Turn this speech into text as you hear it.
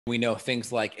We know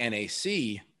things like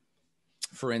NAC,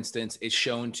 for instance, is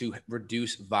shown to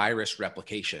reduce virus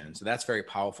replication. So that's very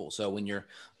powerful. So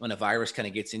when a virus kind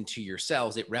of gets into your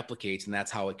cells, it replicates, and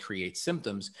that's how it creates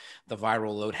symptoms. The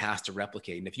viral load has to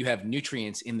replicate. And if you have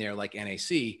nutrients in there like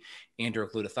NAC and or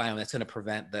glutathione, that's going to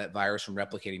prevent that virus from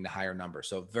replicating to higher numbers.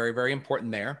 So very, very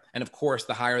important there. And of course,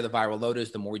 the higher the viral load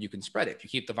is, the more you can spread it. If you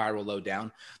keep the viral load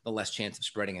down, the less chance of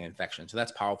spreading an infection. So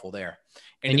that's powerful there.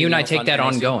 And you and I take that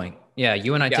ongoing. Yeah,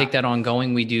 you and I take that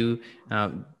ongoing. We do,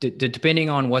 depending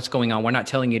on what's going on. We're not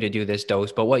telling you to do this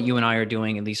dose, but what you and I are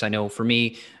doing, at least I know for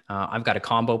me, I've got a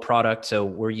combo product. So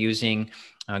we're using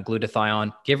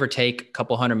glutathione, give or take a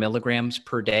couple 100 milligrams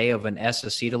per day of an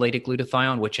S-acetylated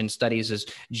glutathione, which in studies is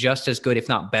just as good, if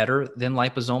not better than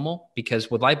liposomal.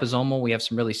 Because with liposomal, we have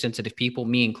some really sensitive people,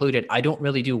 me included. I don't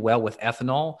really do well with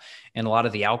ethanol and a lot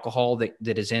of the alcohol that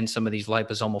is in some of these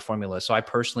liposomal formulas. So I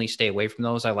personally stay away from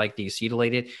those. I like the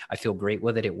acetylated. I feel great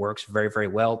with it. It works very, very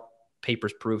well.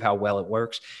 Papers prove how well it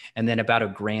works. And then about a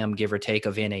gram, give or take,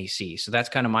 of NAC. So that's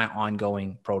kind of my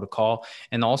ongoing protocol.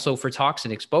 And also for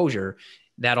toxin exposure,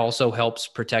 that also helps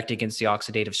protect against the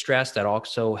oxidative stress. That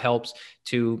also helps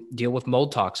to deal with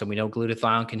mold toxin. We know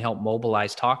glutathione can help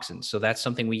mobilize toxins. So that's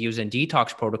something we use in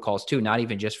detox protocols too, not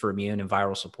even just for immune and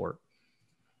viral support.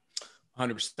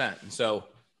 100%. And so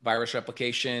virus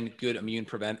replication, good immune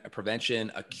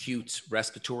prevention, acute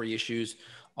respiratory issues,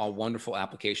 all wonderful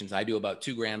applications. I do about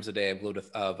 2 grams a day of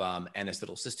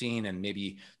N-Acetyl Cysteine and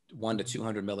maybe 100 to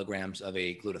 200 milligrams of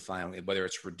a glutathione, whether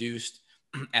it's reduced,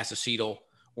 acetyl,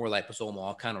 or liposomal.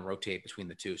 I'll kind of rotate between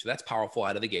the two. So that's powerful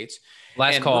out of the gates.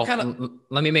 Last call.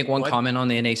 Let me make one comment on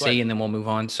the NAC and then we'll move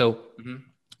on. So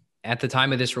at the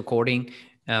time of this recording,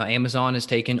 Amazon has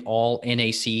taken all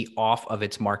NAC off of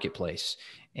its marketplace.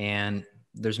 And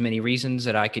there's many reasons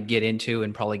that I could get into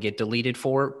and probably get deleted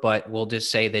for, but we'll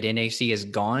just say that NAC is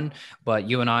gone. But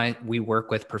you and I, we work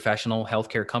with professional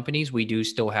healthcare companies. We do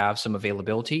still have some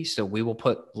availability. So we will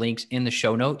put links in the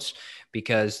show notes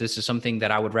because this is something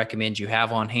that I would recommend you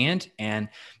have on hand. And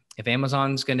if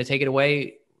Amazon's going to take it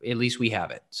away, at least we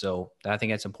have it. So I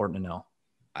think that's important to know.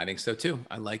 I think so too.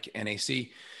 I like NAC.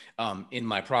 In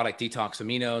my product, Detox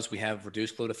Aminos, we have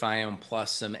reduced glutathione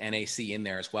plus some NAC in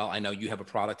there as well. I know you have a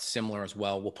product similar as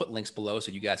well. We'll put links below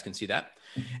so you guys can see that.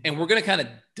 And we're going to kind of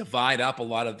divide up a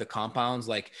lot of the compounds,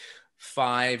 like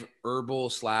 5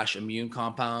 herbal/immune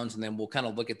compounds, and then we'll kind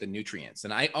of look at the nutrients.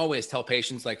 And I always tell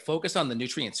patients, like, focus on the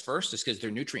nutrients first, just because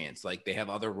they're nutrients. Like, they have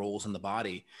other roles in the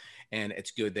body, and it's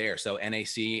good there. So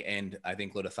NAC and I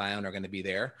think glutathione are going to be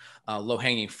there.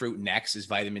 Low-hanging fruit next is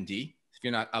vitamin D. If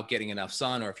you're not out getting enough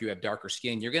sun or if you have darker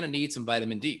skin, you're going to need some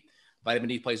vitamin D. Vitamin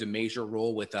D plays a major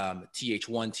role with TH1,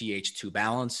 TH2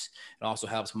 balance. It also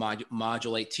helps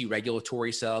modulate T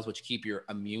regulatory cells, which keep your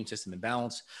immune system in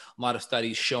balance. A lot of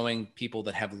studies showing people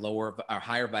that have lower or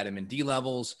higher vitamin D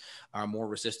levels are more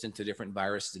resistant to different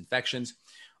viruses, infections.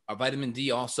 Vitamin D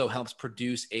also helps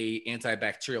produce a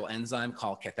antibacterial enzyme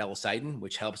called cathelicidin,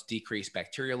 which helps decrease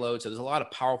bacterial load. So there's a lot of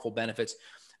powerful benefits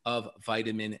of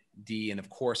vitamin D. And of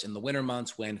course, in the winter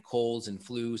months when colds and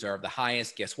flus are the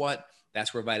highest, guess what?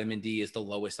 That's where vitamin D is the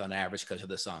lowest on average because of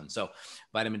the sun. So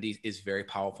vitamin D is very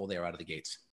powerful there out of the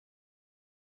gates.